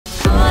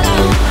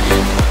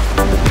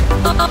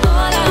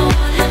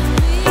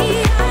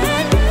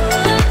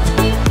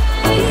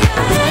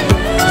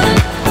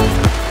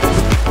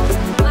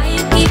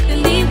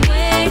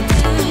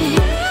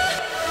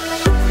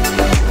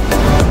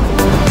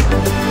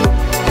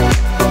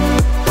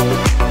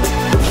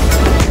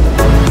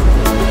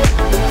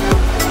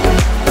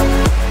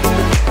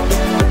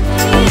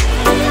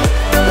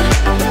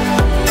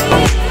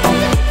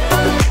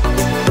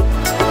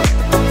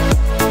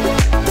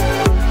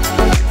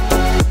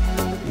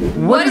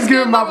What is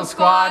good, Marble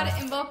Squad?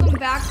 And welcome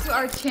back to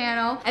our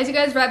channel. As you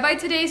guys read by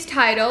today's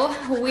title,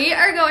 we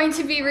are going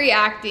to be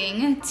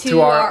reacting to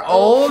our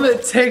old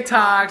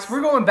TikToks. We're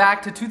going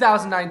back to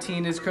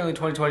 2019. It's currently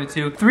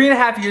 2022.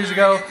 3.5 years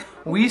ago,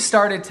 we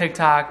started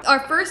TikTok. Our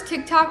first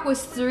TikTok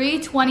was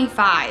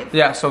 3/25.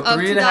 Yeah, so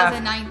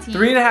 2019.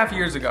 3.5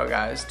 years ago,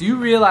 guys. Do you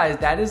realize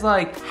that is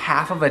like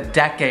half of a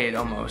decade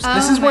almost?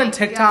 This is when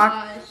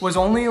TikTok was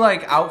only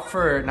like out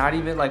for not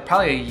even like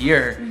probably a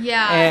year.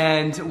 Yeah.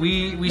 And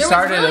we there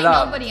started was really it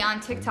up. Nobody on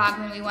TikTok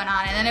when we went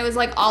on, and then it was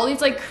like all these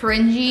like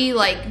cringy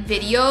like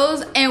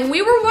videos, and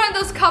we were one of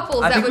those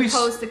couples that would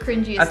post the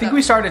cringiest I think stuff.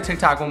 we started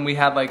TikTok when we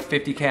had like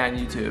 50K on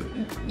YouTube.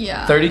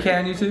 Yeah. 30K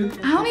on YouTube?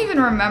 I don't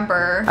even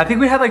remember. I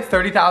think we had like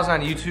 30,000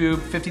 on YouTube,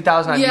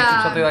 50,000 on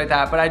YouTube, something like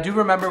that. But I do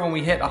remember when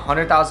we hit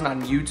 100,000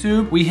 on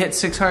YouTube, we hit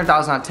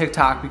 600,000 on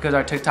TikTok because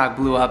our TikTok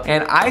blew up.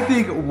 And I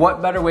think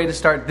what better way to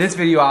start this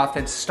video off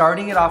than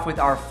starting it off with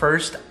our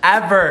first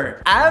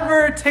ever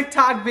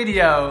TikTok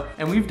video.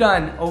 And we've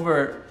done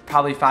over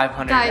probably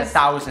 500, Guys,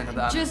 1,000 of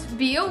them. Just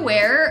be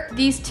aware,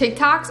 these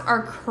TikToks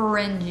are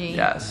cringy.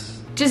 Yes.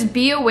 Just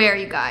be aware,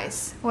 you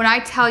guys. When I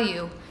tell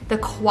you, the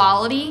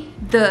quality,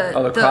 the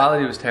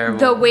quality was terrible.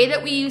 The way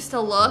that we used to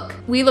look,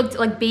 we looked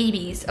like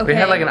babies, okay? We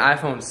had like an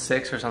iPhone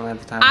 6 or something at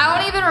the time. I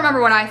don't even remember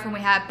what iPhone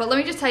we had, but let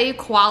me just tell you,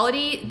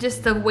 quality,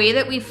 just the way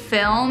that we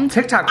filmed.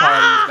 TikTok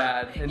quality was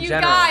bad in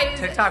general. Guys,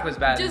 TikTok was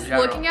bad just in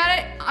general. looking at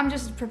it, I'm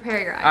just prepare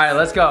your eyes. All right,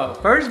 let's go.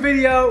 First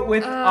video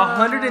with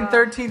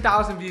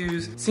 113,000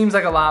 views. Seems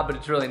like a lot, but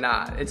it's really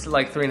not. It's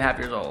like 3.5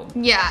 years old.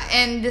 Yeah,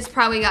 and this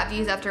probably got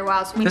views after a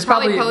while, so we this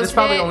probably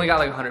only got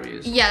like 100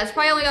 views. Yeah, this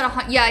probably only got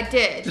 100. Yeah, it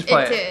did. Just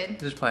play it. Did.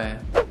 Just play it.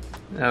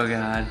 Oh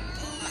God.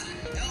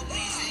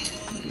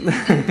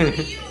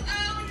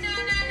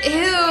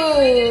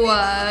 Ew.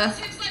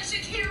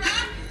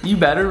 You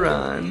better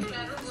run.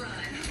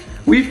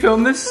 We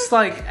filmed this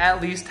like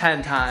at least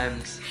 10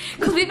 times.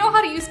 Because we know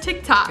how to use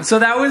TikTok. So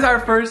that was our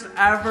first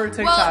ever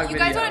TikTok video. video. You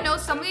guys want to know,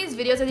 some of these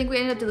videos I think we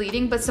ended up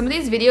deleting, but some of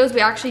these videos we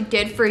actually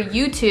did for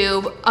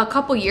YouTube a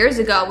couple years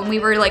ago when we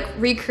were like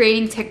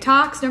recreating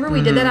TikToks. Remember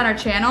we did that on our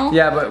channel?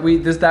 Yeah, but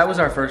that was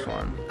our first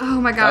one. Oh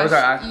my gosh, that was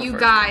our actual you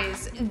first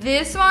guys.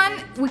 This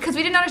one, because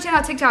we didn't understand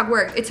how TikTok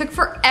worked. It took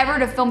forever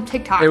to film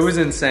TikToks. It was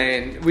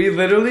insane. We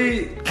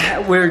literally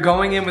were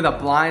going in with a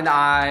blind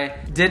eye.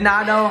 Did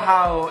not know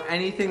how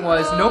anything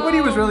was.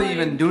 Nobody was really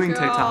even doing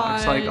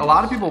TikToks. Like a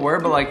lot of people were,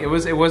 but like it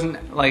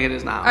wasn't like it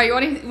is now. All right, you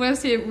want to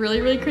see a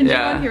really cringy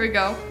one? Here we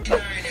go.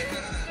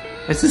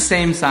 It's the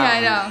same sound. Yeah,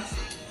 I know.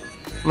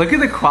 Look at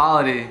the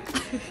quality.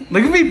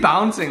 Look at me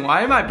bouncing.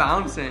 Why am I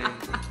bouncing?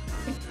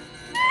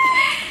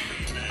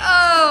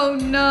 Oh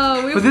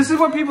no. But this is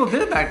what people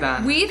did back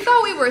then. We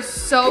thought we were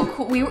so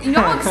cool. You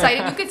know how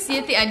excited you could see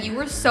at the end? You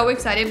were so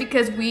excited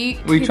because we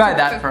tried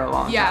that for a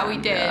long time. Yeah, we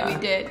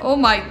did. Oh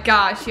my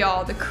gosh,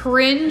 y'all. The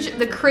cringe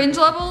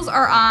levels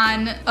are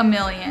on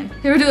 1,000,000.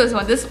 Here, we do this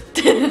one.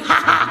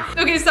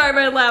 Okay, sorry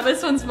about laugh.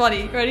 This one's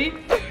funny. Ready?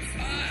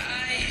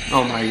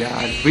 Oh my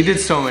God. We did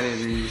so many of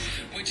these.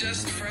 We're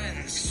just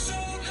friends.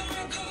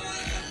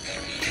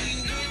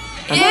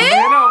 Look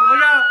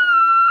out.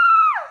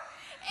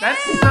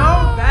 That's so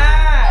bad.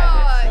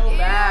 That's so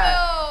bad.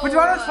 But you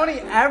know what's funny?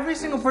 Every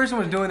single person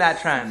was doing that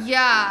trend.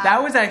 Yeah.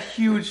 That was a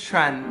huge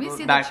trend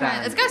back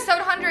then. It's got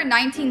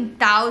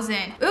 719,000.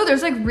 Ooh,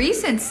 there's like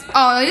recent.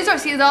 Oh, these are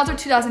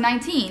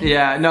 2019.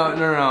 Yeah,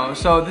 no.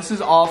 So this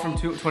is all from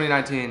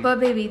 2019.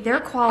 But baby, their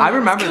quality. I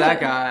remember that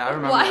guy.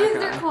 Why is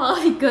their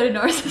quality good and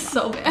ours is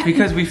so bad?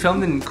 Because we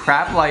filmed in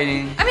crap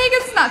lighting. I mean, I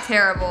guess it's not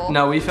terrible.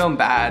 No, we filmed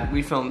bad.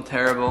 We filmed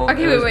terrible.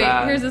 Okay, wait.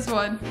 Here's this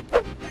one.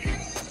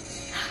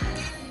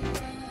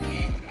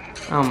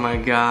 Oh my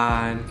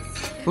God.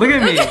 Look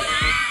at me.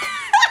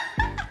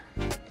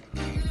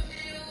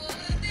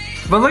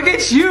 But look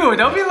at you.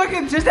 Don't be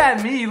looking just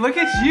at me. Look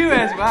at you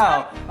as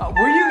well.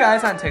 Were you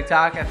guys on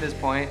TikTok at this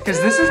point?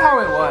 Because this is how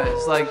it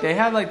was. Like, they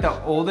had like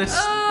the oldest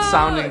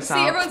sounding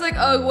sound. See, everyone's like,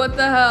 oh, what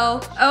the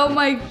hell? Oh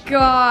my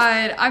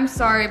God. I'm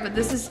sorry, but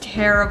this is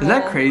terrible.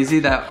 Isn't that crazy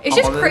that it's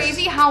just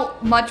crazy how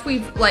much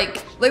we've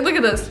like look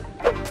at this.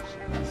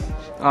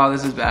 Oh,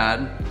 this is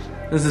bad.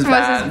 This is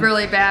bad. This is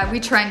really bad. We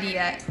trendy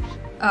yet.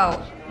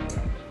 Oh,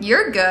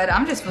 you're good.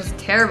 I'm just was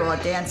terrible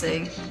at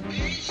dancing.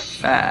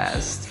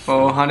 Fast.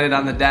 400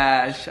 on the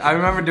dash. I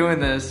remember doing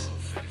this.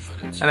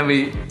 And then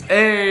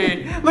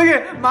hey, look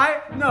at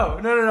no,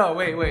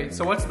 wait.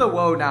 So what's the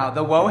whoa now?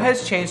 The whoa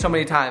has changed so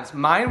many times.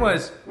 That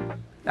was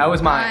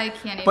mine. I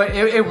can't even. But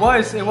it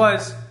was,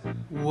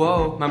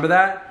 whoa, remember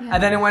that? Yeah.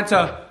 And then it went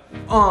to,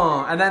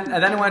 and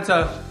then it went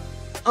to,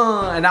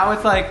 and now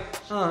it's like,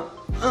 All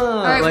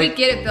right, like, we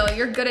get it, Bill.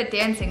 You're good at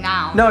dancing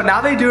now. No,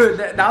 now they do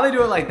it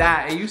like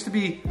that. It used to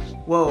be,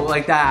 whoa,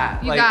 like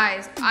that. You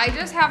guys, I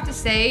just have to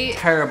say,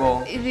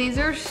 terrible. These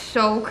are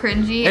so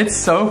cringy. It's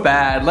so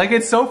bad. Like,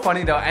 it's so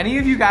funny though. Any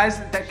of you guys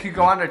that could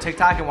go on our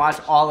TikTok and watch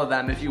all of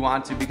them if you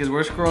want to, because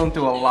we're scrolling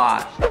through a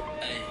lot. Wait.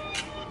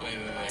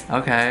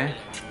 Okay.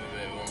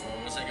 One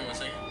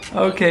second.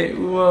 Okay,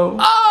 whoa.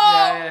 Oh!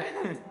 Yeah.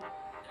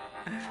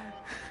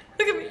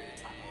 Look at me.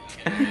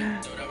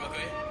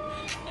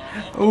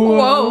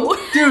 Whoa.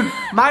 Dude,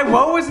 my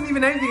whoa wasn't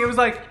even anything. It was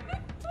like,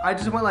 I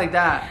just went like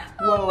that.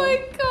 Whoa. Oh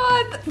my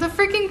god, the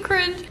freaking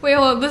cringe. Wait,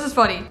 hold on, this is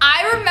funny.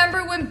 I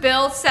remember when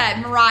Bill said,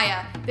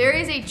 Mariah, there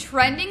is a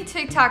trending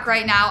TikTok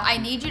right now. I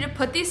need you to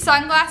put these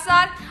sunglasses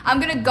on. I'm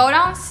gonna go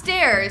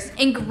downstairs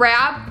and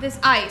grab this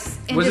ice.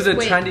 And was just it a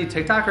wait. trendy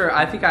TikTok or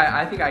I think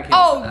I came up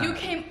Oh, with that. you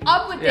came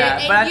up with Yeah,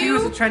 it. but I And think you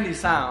it was a trendy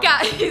sound.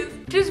 guys,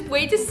 just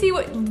wait to see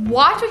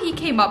watch what he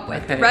came up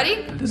with. Okay.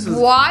 Ready? This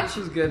Watch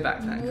was good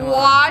back then. Come on.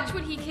 Watch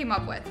what he came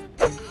up with.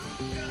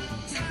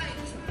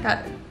 Got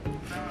it.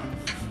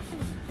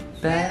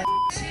 That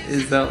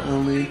is the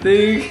only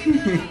thing.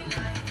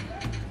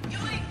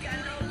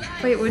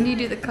 Wait, when do you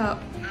do the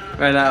cup?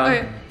 Right now.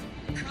 Okay.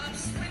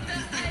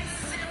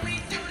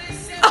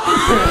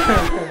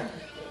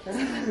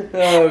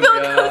 Oh, Bill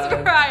God. goes,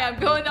 Mariah, I'm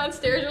going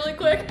downstairs really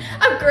quick.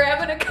 I'm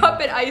grabbing a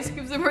cup and ice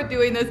cubes and we're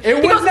doing this. It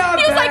He was goes- not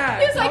he was bad. Like,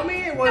 he was Tell like, me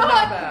it was no,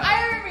 not bad.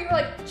 I remember you were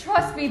like,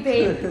 trust me,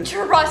 babe.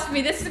 Trust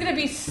me. This is gonna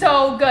be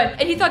so good.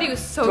 And he thought he was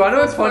so Do I know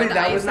cool what's funny? pouring the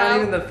That was ice not out.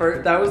 even the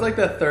first. That was like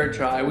the third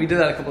try. We did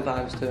that a couple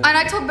times too. And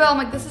I told Bill, I'm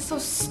like, this is so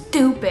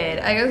stupid.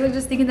 I was like,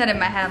 just thinking that in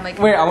my head. I'm like,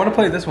 Wait, I want to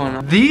play this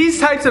one.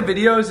 These types of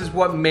videos is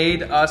what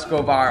made us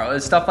go viral.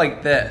 It's stuff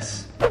like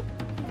this.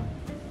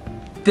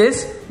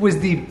 This was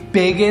the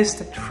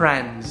biggest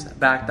trends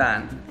back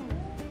then.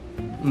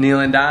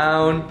 Kneeling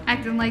down,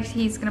 acting like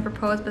he's gonna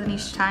propose, but then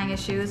he's tying his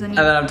shoes, and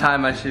and then I'm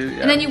tying my shoe. Yeah.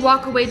 and then you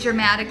walk away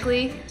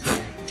dramatically.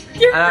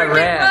 You're And I freaking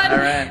ran,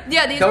 running.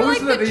 Yeah, these Those were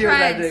like are the the videos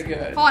that trends. did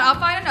good. Hold on, I'll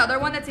find another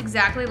one that's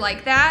exactly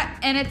like that,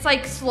 and it's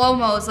like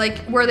slow-mos, like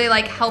where they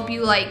like help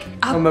you like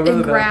up Remember and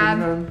the vacuum grab.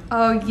 gun?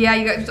 Oh yeah,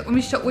 you guys. Let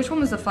me show. Which one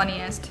was the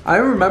funniest? I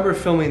remember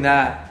filming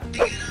that.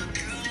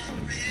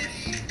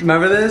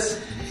 Remember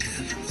this?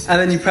 And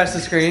then you press the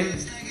screen.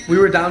 We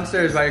were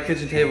downstairs by your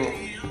kitchen table.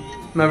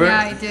 Remember? Yeah,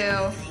 I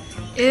do.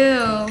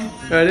 Ew.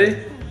 Ready?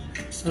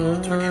 We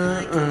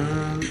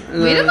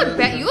didn't look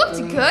bad. You looked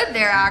good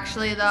there,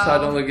 actually, though. So I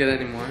don't look good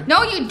anymore.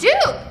 No, you do.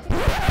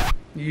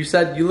 You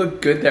said you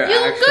look good there. You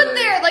look actually. good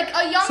there, like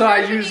a young So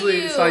I version of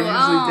usually- you. so I usually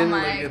oh didn't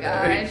my look good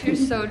there. gosh, you're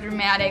so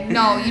dramatic.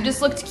 No, you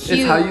just looked cute.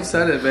 It's how you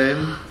said it, babe.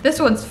 This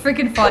one's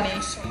freaking funny.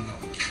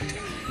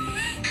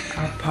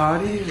 I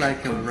party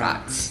like a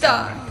rock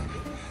Stop.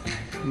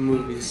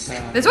 movie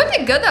star. This one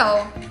did good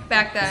though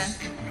back then.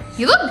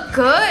 You look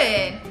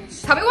good.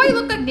 Tell me why you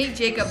look like Nate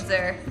Jacobs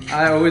there.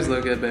 I always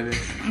look good, baby.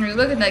 You're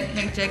looking like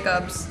Nate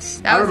Jacobs.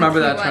 I was a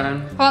remember cute that one.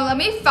 trend. Hold on, let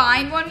me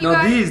find one, you No,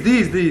 guys.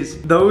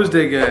 these. Those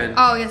did good.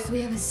 Oh yes,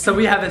 we have a. So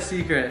we have a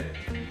secret.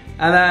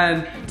 And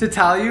then to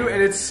tell you,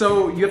 and it's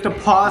so, you have to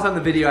pause on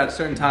the video at a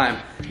certain time.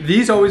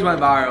 These always went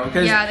viral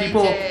because Yeah, they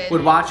people did.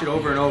 would watch it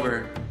over and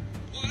over.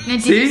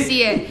 And did you See?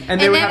 see it?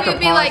 And they would then have to we'd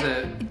be pause like,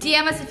 it.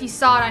 DM us if you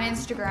saw it on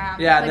Instagram.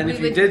 Yeah, Like, then we if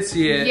you would- did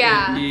see it,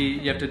 Yeah.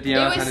 you have to DM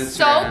us on It was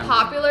Instagram. so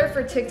popular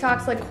for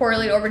TikToks like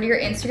correlate over to your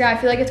Instagram. I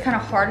feel like it's kind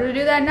of harder to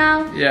do that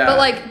now. Yeah. But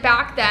like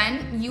back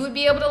then, you would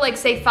be able to like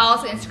say follow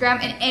us on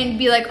Instagram and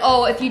be like,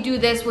 oh, if you do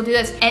this, we'll do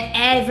this, and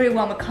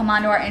everyone would come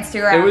onto our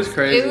Instagram. It was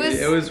crazy.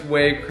 It was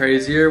way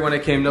crazier when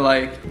it came to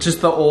like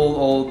just the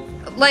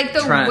old like the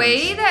trends.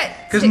 way that.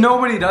 because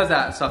nobody does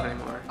that stuff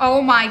anymore. Oh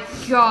my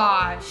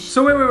gosh.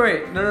 So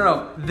wait.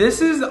 No.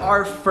 This is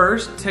our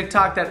first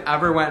TikTok that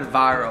ever went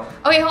viral.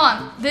 Okay, hold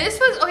on. This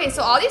was, okay,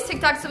 so all these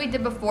TikToks that we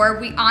did before,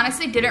 we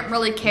honestly didn't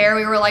really care.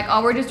 We were like,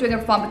 oh, we're just doing it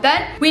for fun. But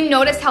then we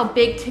noticed how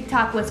big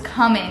TikTok was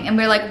coming. And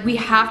we are like, we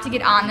have to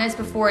get on this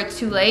before it's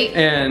too late.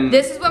 And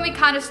this is when we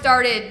kind of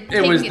started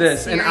it was taking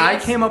this, and I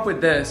serious. came up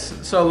with this.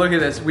 So look at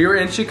this. We were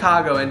in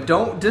Chicago, and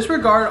don't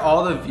disregard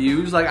all the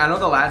views. Like I know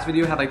the last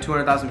video had like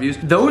 200,000 views.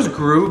 Those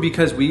grew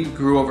because we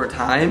grew over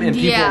time, and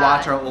people Yeah.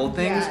 watch our old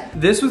things. Yeah.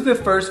 This was the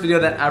first video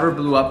that ever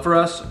blew up for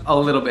us a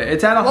little bit.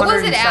 It's at 170K. What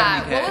was it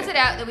at? What was it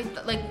at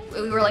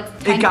that we were like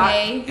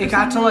 10K? It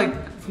got to like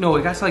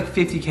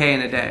 50K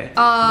in a day.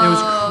 Oh, it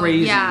was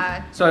crazy.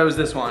 yeah. So it was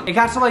this one. It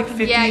got to like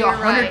 50, Yeah, you're 100K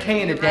right.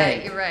 in a You're day.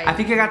 right, you're right. I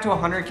think it got to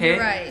 100K You're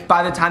right.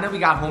 by the time that we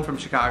got home from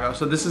Chicago.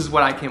 So this is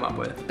what I came up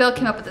with. Bill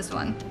came up with this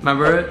one.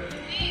 Remember it?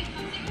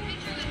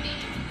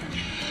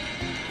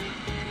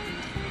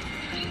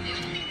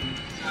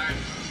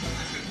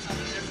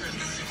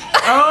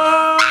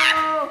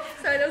 Oh!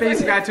 Sorry, that was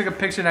Basically, like- I took a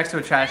picture next to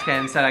a trash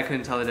can and said I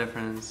couldn't tell the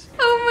difference.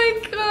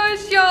 Oh my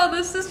gosh, y'all,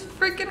 this is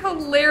freaking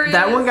hilarious.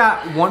 That one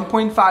got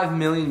 1.5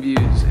 million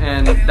views,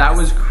 and that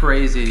was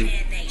crazy.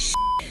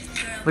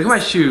 Look at my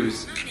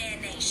shoes.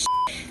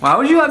 Why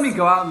would you let me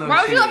go out in those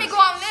Why would you let me shoes? go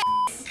out in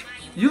this?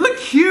 You look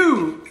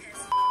cute.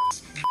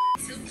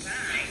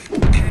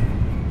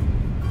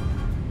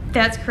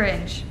 That's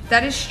cringe.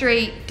 That is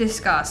straight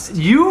disgust.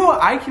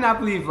 I cannot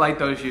believe you like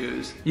those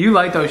shoes. You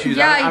like those shoes.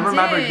 Yeah, I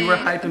remember did. you were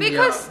hyping me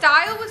because up.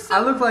 style was so I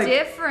look like-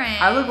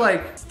 different. I look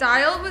like,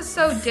 Style was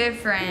so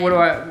different. what do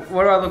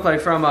I look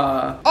like from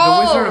The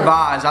Oh, Wizard of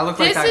Oz? I look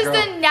like This that is girl.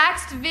 the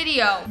next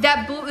video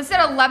that blew. This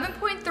had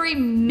 11.3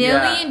 million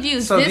Yeah.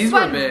 views. So this these were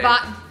one, big.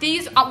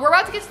 these we're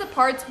about to get to the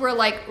parts where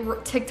like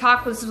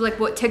TikTok was like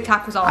what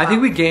TikTok was all I about.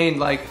 think we gained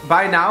like,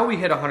 by now we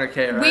hit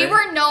 100K, right? We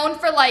were known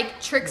for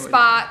like trick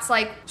spots,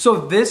 like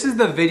So this is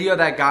the video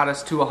that got got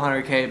us to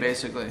 100K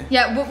basically.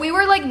 Yeah, but we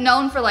were like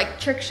known for like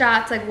trick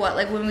shots, like what?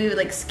 Like when we would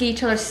like ski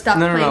each other stuck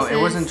No, places. it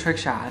wasn't trick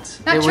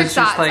shots. Not it trick was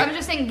shots, just like I'm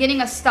just saying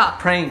getting us stuck.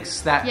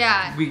 Pranks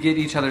that we get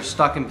each other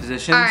stuck in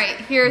positions. All right,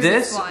 here's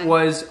this one. This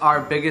was our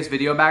biggest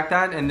video back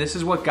then, and this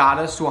is what got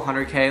us to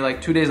 100K.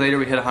 Like 2 days later,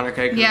 we hit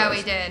 100K. Yeah,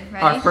 we did.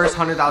 Ready? Our first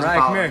 100,000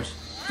 followers.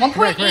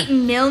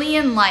 1.8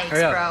 million likes,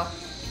 bro.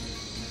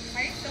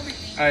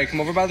 All right,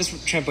 come over by this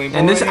trampoline pole.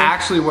 And this right here.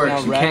 actually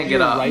works. You can't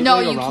get up. Right no,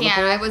 leg you around can't.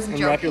 the pole, I was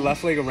joking. And wrap your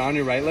left leg around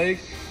your right leg.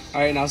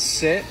 All right, now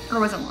sit. Or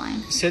wasn't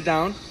lying. Sit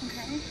down.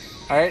 Okay.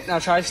 All right, now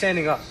try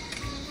standing up.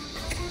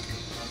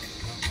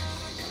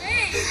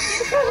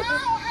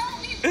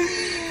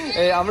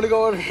 Hey, I'm gonna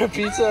go order a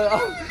pizza.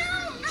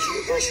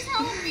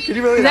 Can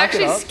you really It's knock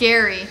actually it up?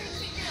 scary.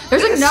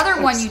 There's another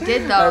one you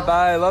did though. All right,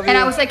 bye. I love you. And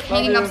I was like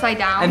hanging upside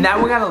down. And that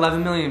one got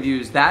 11 million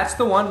views. That's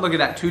the one. Look at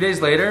that. 2 days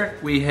later,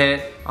 we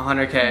hit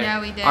 100K. Yeah,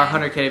 we did. Our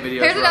 100K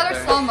video. Here's another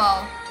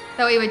slow-mo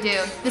that we would do.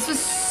 This was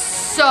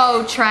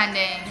so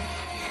trending.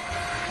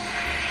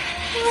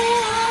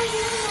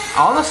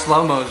 All the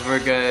slow-mos were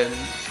good.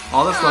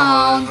 All the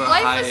slow-mos were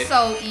life hype. was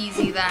so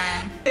easy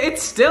then.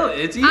 It's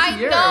easier. I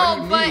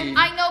know, What do you mean?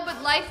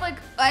 but life, like,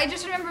 I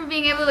just remember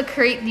being able to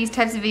create these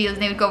types of videos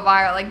and they would go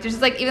viral. Like,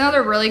 just like, even though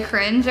they're really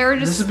cringe, they were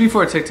just. This is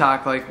before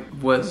TikTok, like,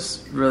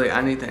 was really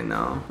anything,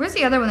 though. Where's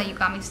the other one that you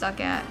got me stuck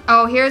at?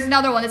 Oh, here's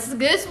another one.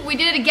 This we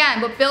did it again,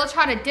 but Bill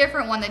tried a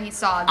different one that he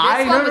saw.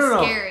 This one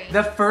was scary.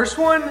 The first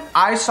one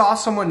I saw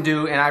someone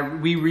do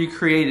and we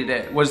recreated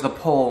it was the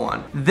pole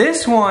one.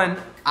 This one,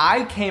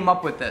 I came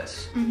up with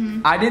this.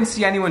 I didn't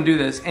see anyone do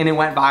this and it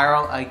went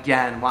viral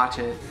again. Watch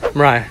it.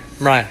 Mariah,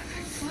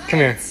 come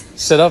here.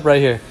 Sit up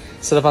right here.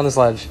 Sit up on this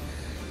ledge.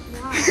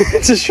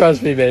 Just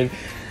trust me, babe.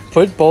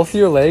 Put both of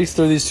your legs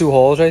through these 2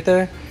 holes right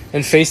there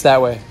and face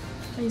that way.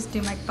 I used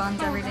to do my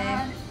buns every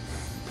day.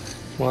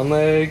 1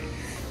 leg.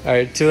 All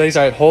right, 2 legs.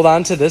 All right, hold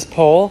on to this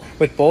pole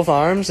with both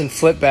arms and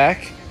flip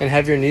back and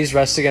have your knees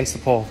rest against the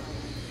pole.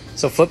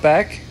 So flip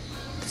back.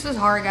 This was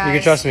hard, guys. You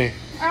can trust me.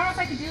 I don't know if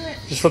I can do it.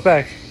 Just flip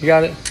back. You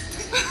got it.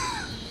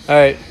 All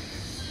right.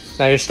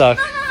 Now you're stuck.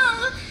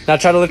 Now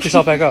try to lift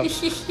yourself back up.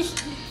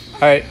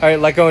 All right,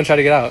 let go and try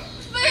to get out.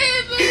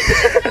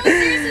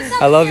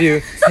 I love you.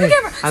 Hey,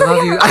 I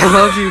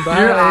love you. Bye.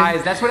 Your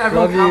eyes. That's what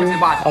everyone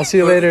commented. Watch. I'll see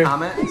you later.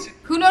 Comments.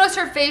 Who noticed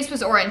her face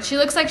was orange? She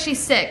looks like she's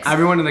 6.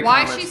 Everyone in the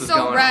Why comments is she was so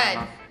going red?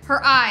 on.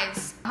 Her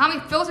eyes. How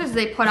many filters did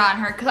they put on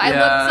her? Because I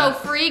look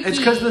so freaky. It's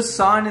because the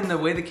sun and the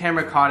way the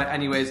camera caught it.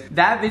 Anyways,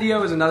 that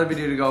video is another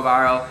video to go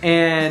viral.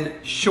 And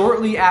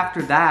shortly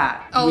after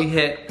that, we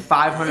hit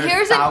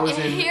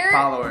 500,000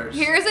 followers.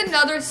 Here's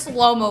another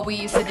slow-mo we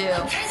used to do.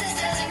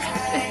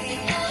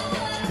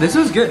 This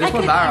was good. This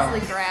one easily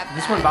viral. grab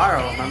This that. one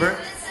viral, remember?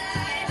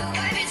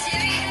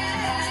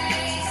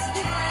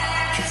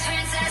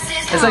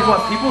 It's like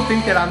what people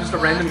think that I'm just a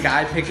random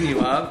guy picking you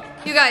up.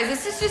 You guys,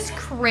 this is just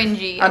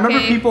cringy. I remember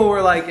okay? people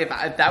were like, if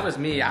that was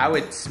me, I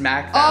would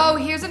smack them. Oh,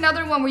 here's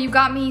another one where you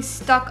got me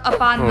stuck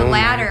up on the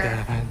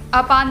ladder,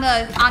 up on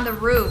the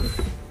roof.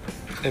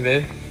 Hey,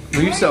 babe.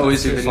 We used to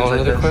always do videos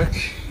like this.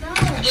 Quick. No,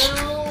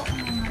 Bill. Oh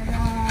my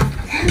god.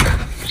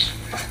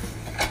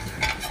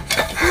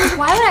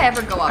 Why would I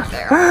ever go up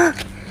there?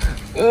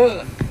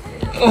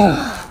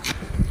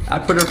 I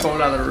put her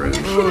phone on the roof.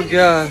 Oh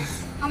god.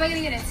 How am I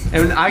gonna get it?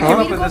 And I came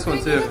up with this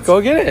one too.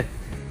 Go get it.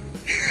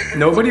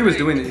 Nobody was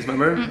doing these,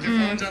 remember?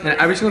 And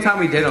every single time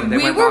we did them, they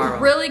We went were viral.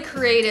 really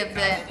creative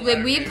then.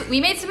 Like we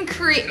made some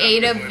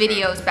creative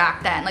videos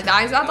back then. Like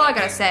that's all I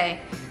gotta say.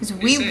 Is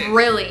we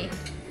really.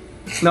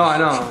 No, I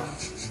know.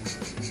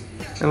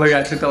 And look,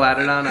 I took the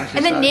ladder down.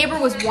 And the neighbor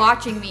was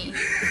watching me.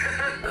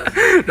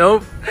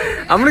 Nope.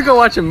 I'm gonna go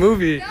watch a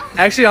movie.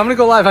 Actually, I'm gonna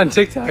go live on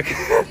TikTok.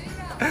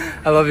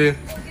 I love you.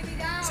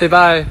 Say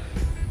bye.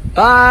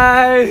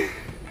 Bye.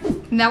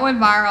 And that went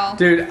viral.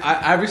 Dude,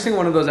 every single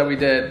one of those that we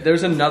did,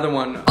 there's another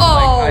one.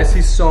 Oh, like, I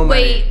see so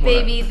many. Wait,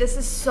 baby, this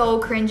is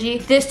so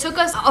cringy. This took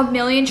us a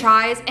million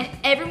tries, and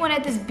everyone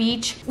at this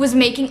beach was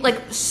making like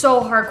so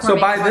hardcore. So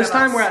by making this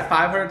fun of time, us. we're at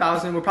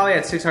 500,000. We're probably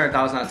at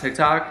 600,000 on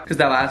TikTok because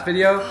that last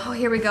video. Oh,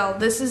 here we go.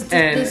 This is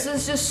And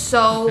just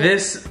so.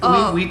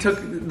 We took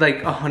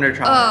like 100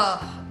 tries.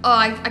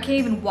 I can't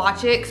even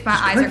watch it because my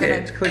eyes are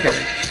gonna. Click it.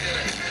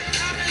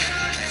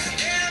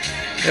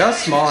 Look how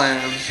small I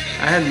am.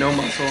 I had no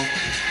muscle.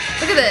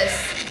 Look at this.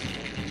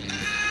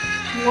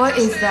 What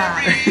is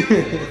that?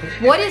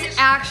 What is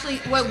actually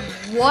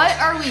what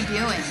are we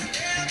doing?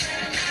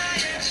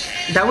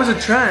 That was a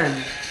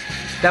trend.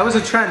 That was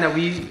a trend that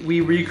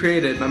we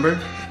recreated, remember?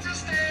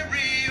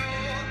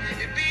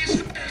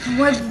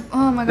 What?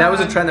 Oh my god. That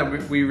was a trend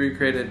that we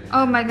recreated.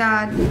 Oh my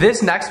god.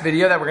 This next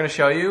video that we're gonna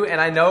show you,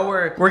 and I know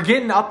we're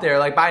getting up there.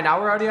 Like by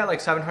now we're already at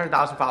like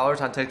 700,000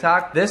 followers on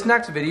TikTok. This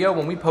next video,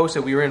 when we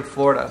posted, we were in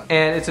Florida.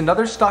 And it's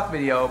another stuck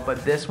video,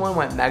 but this one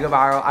went mega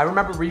viral. I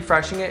remember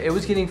refreshing it. It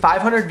was getting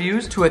 500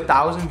 views to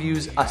 1,000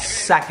 views a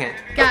second.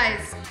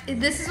 Guys,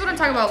 this is what I'm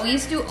talking about. We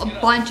used to do a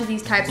bunch of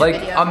these types Like,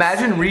 of videos.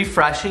 imagine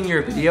refreshing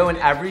your video and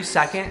every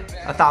second,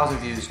 1,000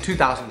 views,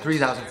 2,000,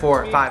 3,000,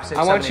 4, 5, 6,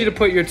 I want 7, you to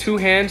put your 2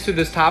 hands through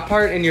this top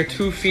part and your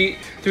 2 feet feet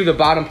through the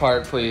bottom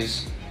part,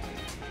 please.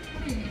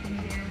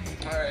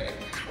 Alright.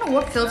 I don't know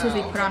what filters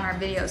we put on our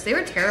videos. They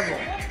were terrible.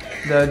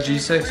 The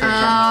G6 or something.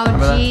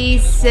 Oh,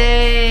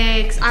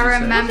 G6. I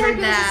remember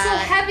This that. is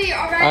so heavy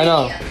already. I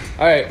know.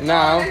 Alright,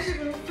 now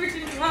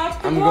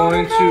I'm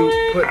going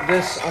to put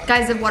this on.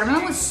 Guys, the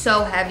watermelon was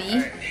so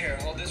heavy. Here,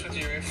 hold this with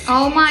your ear.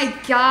 Oh my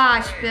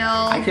gosh, Bill.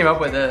 I came up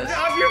with this.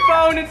 Drop your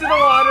phone into the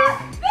water.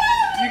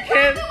 You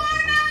can't.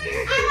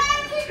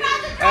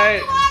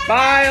 Alright,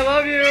 bye, I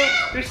love you.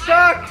 You're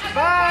stuck.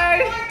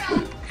 Bye.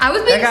 I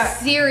was being That got-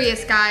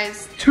 serious,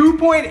 guys.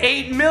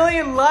 2.8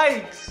 million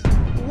likes.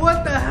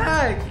 What the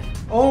heck?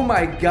 Oh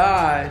my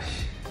gosh.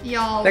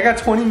 Y'all. That got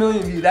 20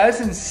 million views. That is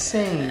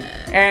insane.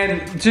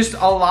 And just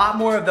a lot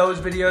more of those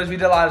videos. We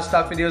did a lot of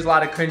stuff videos, a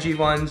lot of cringy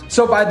ones.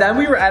 So by then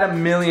we were at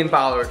 1 million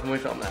followers when we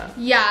filmed that.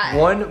 Yeah.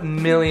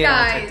 1 million on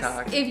Guys,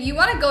 TikTok. if you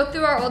want to go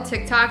through our old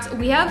TikToks,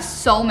 we have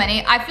so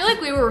many. I feel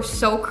like we were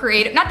so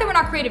creative. Not that we're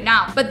not creative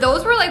now, but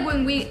those were like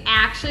when we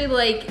actually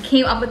like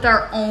came up with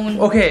our own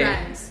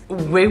trends.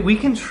 We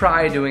can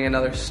try doing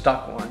another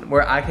stuck one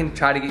where I can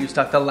try to get you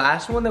stuck. The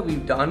last one that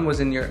we've done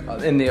was in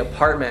the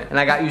apartment, and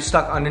I got you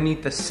stuck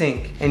underneath the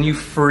sink, and you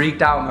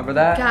freaked out. Remember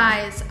that?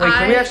 Guys, Wait,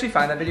 can we actually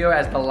find that video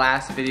as the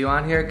last video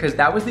on here? Because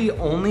that was the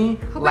only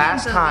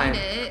last time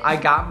I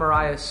got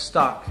Mariah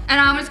stuck. And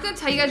I'm just gonna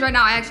tell you guys right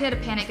now, I actually had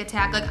a panic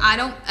attack. Like I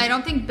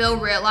don't think Bill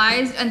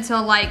realized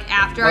until like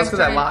after That's I because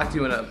I started. locked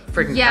you in a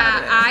freaking Yeah,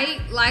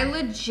 cabinet. I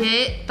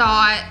legit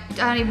thought I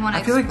don't even want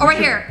to. I feel like oh, right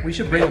here. we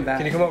should bring him back.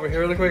 Can you come over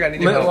here really quick? I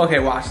need your help. Okay,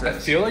 watch I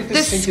this. feel like The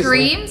this sink is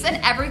screams and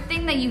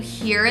everything that you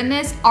hear in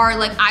this are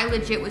like I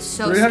legit was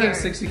so scared.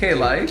 360K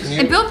likes?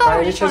 And Bill thought I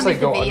was just trying to make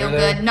the go video under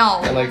there? good.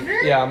 No. And like,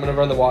 yeah, I'm gonna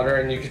run the water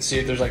and you can see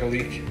if there's like a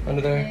leak under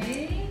there.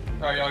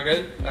 Alright, y'all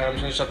good? Alright, I'm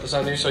just gonna shut this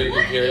on you so you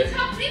can hear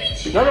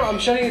it. No, I'm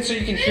shutting it so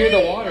you can hear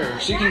the water.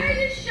 So you can,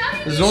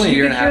 This is only a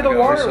year and a half hear the ago.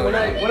 water so when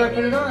I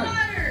put it on.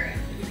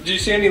 Did you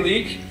see any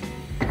leak?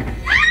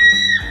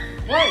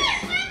 What?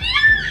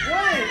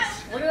 What?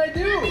 What did I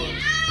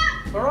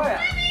do? Mariah.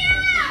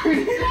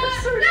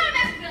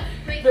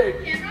 Babe,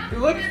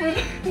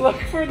 look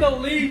for the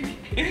leak.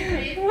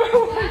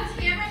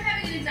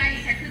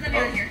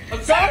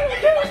 I'm sorry.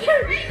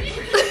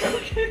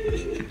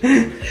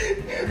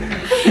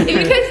 If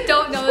you guys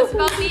don't know this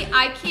about me,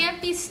 I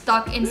can't be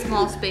stuck in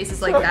small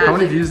spaces like that. How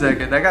many views did that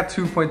get? That got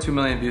 2.2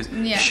 million views.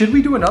 Yeah. Should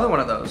we do another one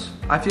of those?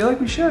 I feel like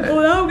we should.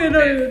 Well, now I'm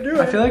gonna do it.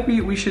 I feel like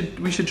we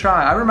should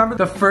try. I remember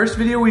the first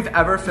video we've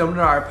ever filmed in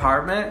our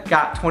apartment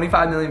got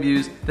 25 million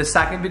views. The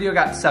second video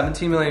got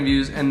 17 million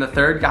views, and the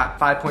third got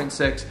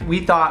 5.6.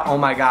 We thought, oh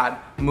my god,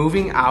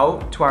 moving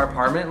out to our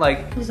apartment, like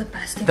It was the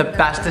best thing the I've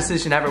best ever done.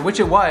 decision ever, which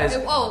it was.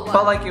 It was.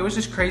 But like it was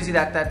just crazy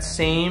that that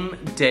same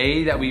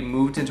day that we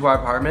moved into our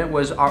apartment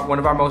was one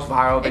of our most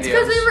viral videos. It's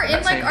because we were in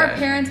that like same our day.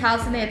 parents'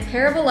 house and they had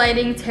terrible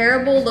lighting,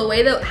 terrible the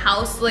way the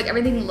house, like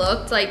everything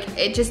looked, like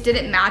it just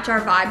didn't match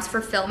our vibes for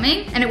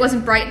filming and it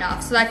wasn't bright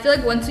enough. So I feel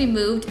like once we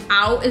moved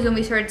out is when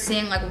we started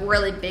seeing like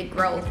really big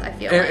growth, I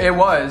feel like. It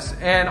was.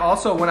 And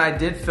also when I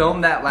did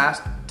film that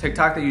last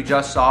TikTok that you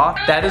just saw,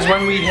 that is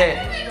when we hit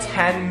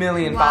 10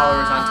 million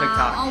followers on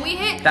TikTok. Oh, we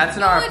hit. That's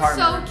in our It's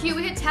apartment. so cute.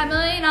 We hit 10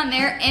 million on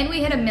there, and we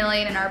hit 1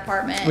 million in our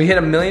apartment. We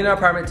hit 1 million in our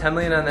apartment, 10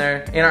 million on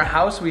there. In our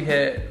house, we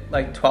hit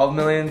like 12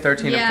 million,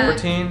 13 Yeah. to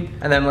 14,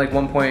 and then like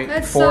 1.4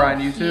 That's so on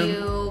YouTube.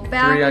 Cute.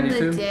 Back 3 on in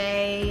YouTube. the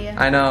day.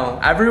 I know.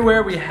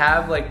 Everywhere we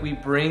have, like, we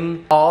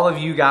bring all of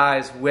you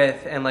guys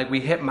with, and like we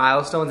hit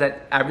milestones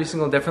at every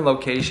single different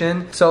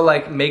location. So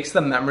like makes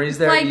the memories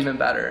there Like, even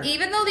better.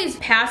 Even though these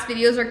past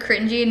videos are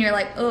cringy and you're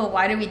like, oh,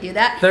 why did we do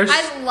that?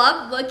 I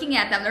love looking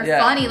at them. They're Yeah.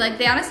 funny. Like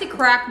they honestly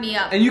crack me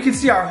up. And you can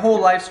see our whole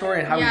life story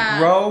and how Yeah. we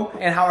grow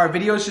and how our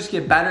videos just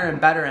get better and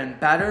better and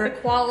better. The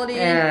quality.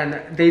 And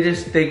they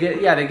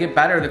get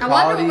better. The I quality.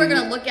 wonder when we're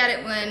gonna look at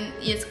it when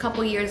it's a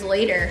couple years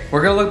later.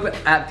 We're gonna look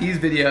at these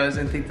videos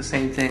and think the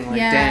same thing. Like,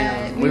 Yeah,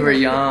 damn, we were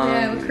young,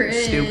 yeah, we cringe.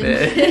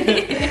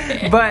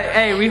 stupid. But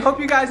hey, we hope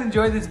you guys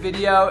enjoyed this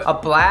video. A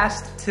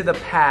blast to the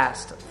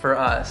past for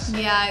us.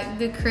 Yeah,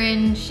 the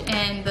cringe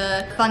and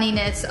the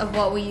funniness of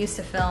what we used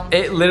to film.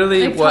 It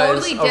literally Like,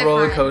 was totally a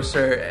roller different.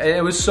 coaster.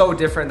 It was so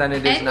different than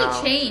it is And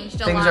now. we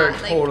changed a Things lot. are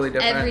like, totally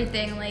different.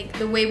 Everything, like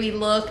the way we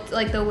looked,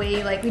 like the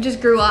way, like we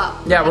just grew up.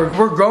 Yeah, we're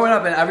growing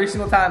up, and every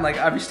single time, like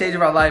every stage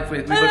of our life, we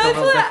look a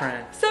little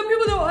different. Some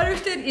people don't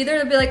understand either.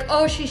 They'll be like,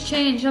 oh, she's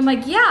changed. I'm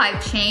like, yeah,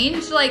 I've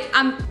changed. Like,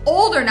 I'm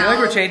older I now. feel like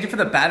we're changing for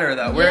the better,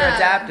 though. We're Yeah.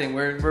 adapting.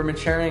 We're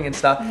maturing and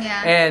stuff.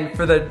 Yeah. And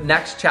for the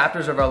next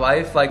chapters of our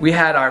life, like we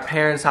had our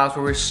parents' house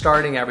where we're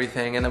starting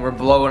everything, and then we're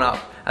blowing up,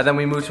 and then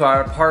we moved to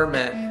our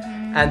apartment.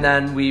 And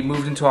then we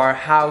moved into our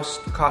house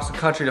across the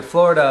country to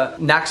Florida.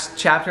 Next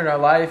chapter in our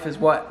life is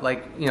what?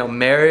 Like, you know,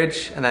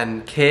 marriage, and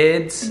then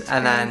kids,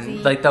 and crazy.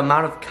 then like the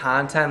amount of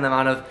content, the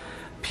amount of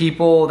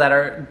people that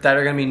are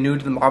gonna be new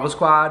to the Marble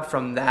Squad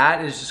from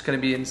that is just gonna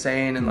be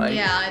insane, and like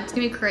yeah, it's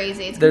gonna be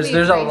crazy. It's there's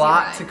gonna be a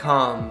lot to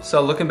come.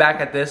 So looking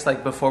back at this,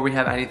 like before we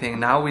have anything,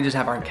 now we just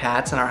have our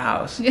cats in our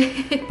house.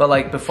 But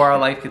like before our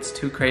life gets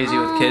too crazy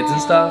with kids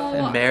and stuff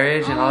and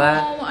marriage and all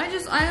that.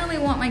 I only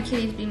want my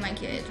kids to be my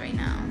kids right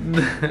now.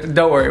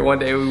 Don't worry, one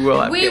day we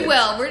will have kids. We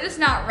will. We're just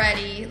not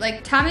ready.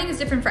 Like timing is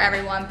different for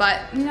everyone,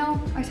 but you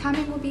know, our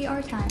timing will be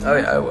our time. Oh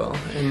yeah, it will,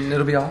 and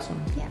it'll be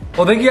awesome. Yeah.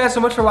 Well, thank you guys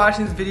so much for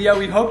watching this video.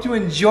 We hope you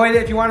enjoyed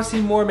it. If you want to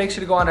see more, make sure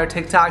to go on our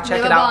TikTok,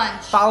 check it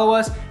out, follow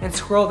us, and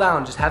scroll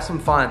down. Just have some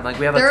fun. Like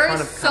we have a ton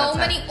of content. There are so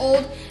many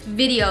old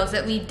videos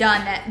that we've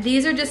done that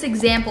these are just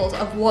examples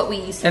of what we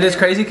used to do. And it's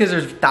crazy because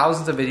there's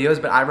thousands of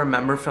videos, but I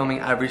remember filming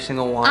every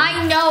single one.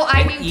 I know,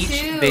 I do too.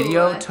 Each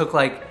video took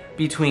like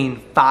between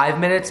 5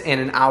 minutes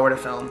and an hour to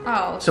film.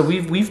 Oh. So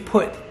we've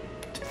put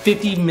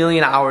 50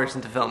 million hours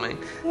into filming.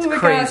 It's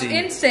crazy.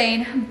 Gosh,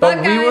 insane. But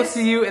guys, we will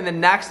see you in the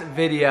next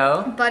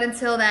video. But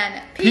until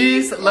then,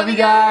 Peace. Love you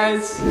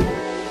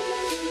guys.